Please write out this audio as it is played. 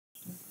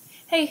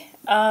Hey,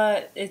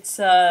 it's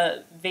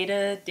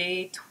VEDA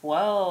day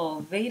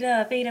 12.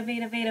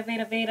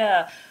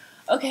 VEDA.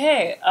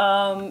 Okay,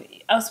 I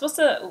was supposed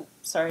to. Oh,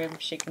 sorry, I'm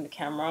shaking the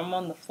camera. I'm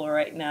on the floor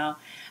right now.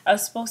 I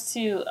was supposed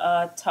to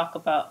talk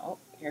about. Oh,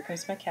 here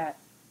comes my cat.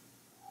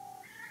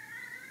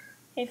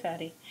 Hey,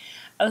 Fatty.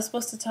 I was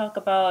supposed to talk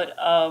about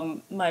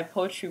my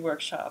poetry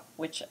workshop,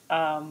 which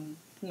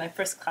my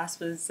first class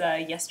was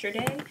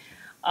yesterday.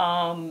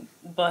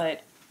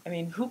 But I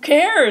mean, who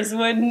cares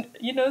when,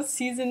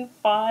 season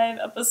 5,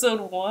 episode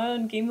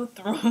 1, Game of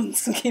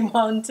Thrones came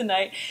on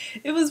tonight?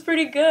 It was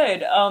pretty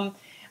good.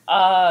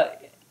 Uh,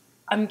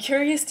 I'm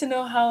curious to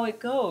know how it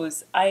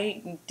goes.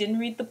 I didn't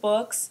read the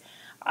books.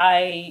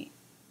 I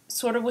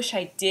sort of wish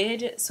I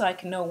did so I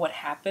can know what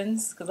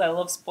happens because I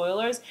love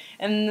spoilers.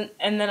 And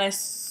then I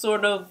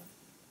sort of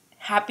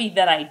happy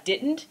that I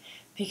didn't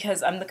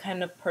because I'm the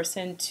kind of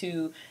person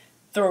to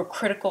throw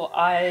critical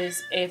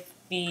eyes if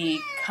the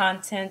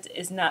content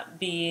is not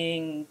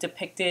being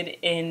depicted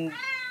in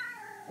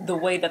the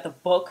way that the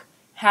book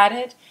had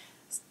it.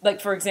 Like,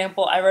 for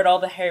example, I read all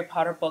the Harry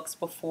Potter books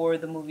before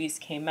the movies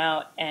came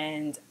out,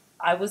 and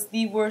I was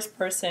the worst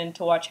person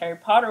to watch Harry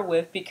Potter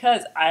with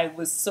because I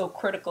was so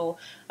critical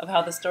of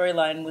how the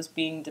storyline was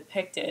being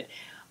depicted.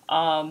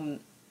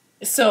 Um,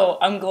 so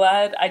I'm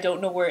glad I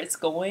don't know where it's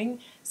going.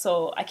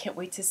 So I can't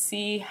wait to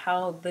see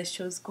how the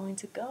show's going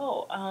to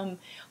go.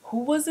 Who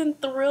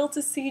wasn't thrilled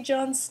to see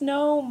Jon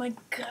Snow? My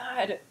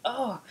God.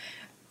 Oh,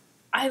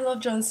 I love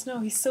Jon Snow.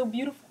 He's so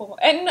beautiful,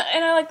 and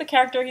I like the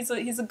character. He's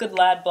a good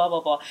lad. Blah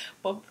blah blah.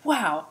 But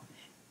wow.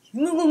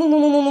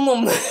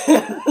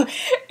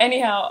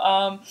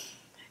 Anyhow,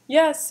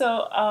 yeah.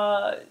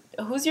 So,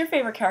 who's your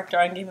favorite character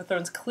on Game of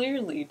Thrones?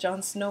 Clearly,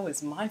 Jon Snow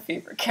is my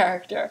favorite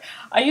character.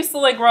 I used to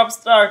like Robb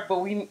Stark, but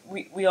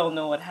we all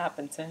know what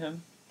happened to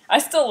him. I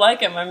still like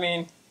him. I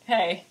mean,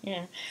 hey,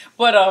 yeah.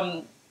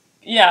 But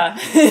yeah.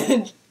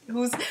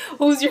 Who's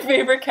who's your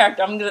favorite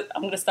character? I'm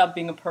gonna stop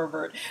being a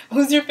pervert.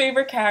 Who's your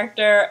favorite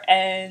character?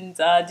 And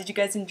did you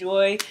guys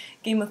enjoy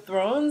Game of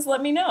Thrones?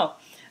 Let me know.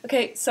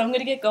 Okay, so I'm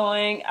gonna get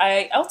going.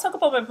 I'll talk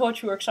about my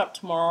poetry workshop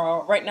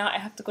tomorrow. Right now, I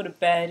have to go to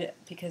bed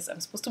because I'm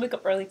supposed to wake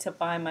up early to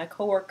buy my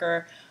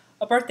coworker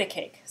a birthday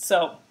cake.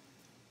 So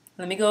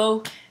let me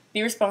go,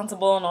 be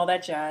responsible and all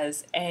that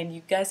jazz. And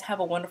you guys have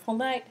a wonderful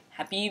night.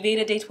 Happy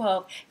VEDA Day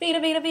 12.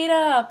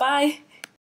 VEDA. Bye.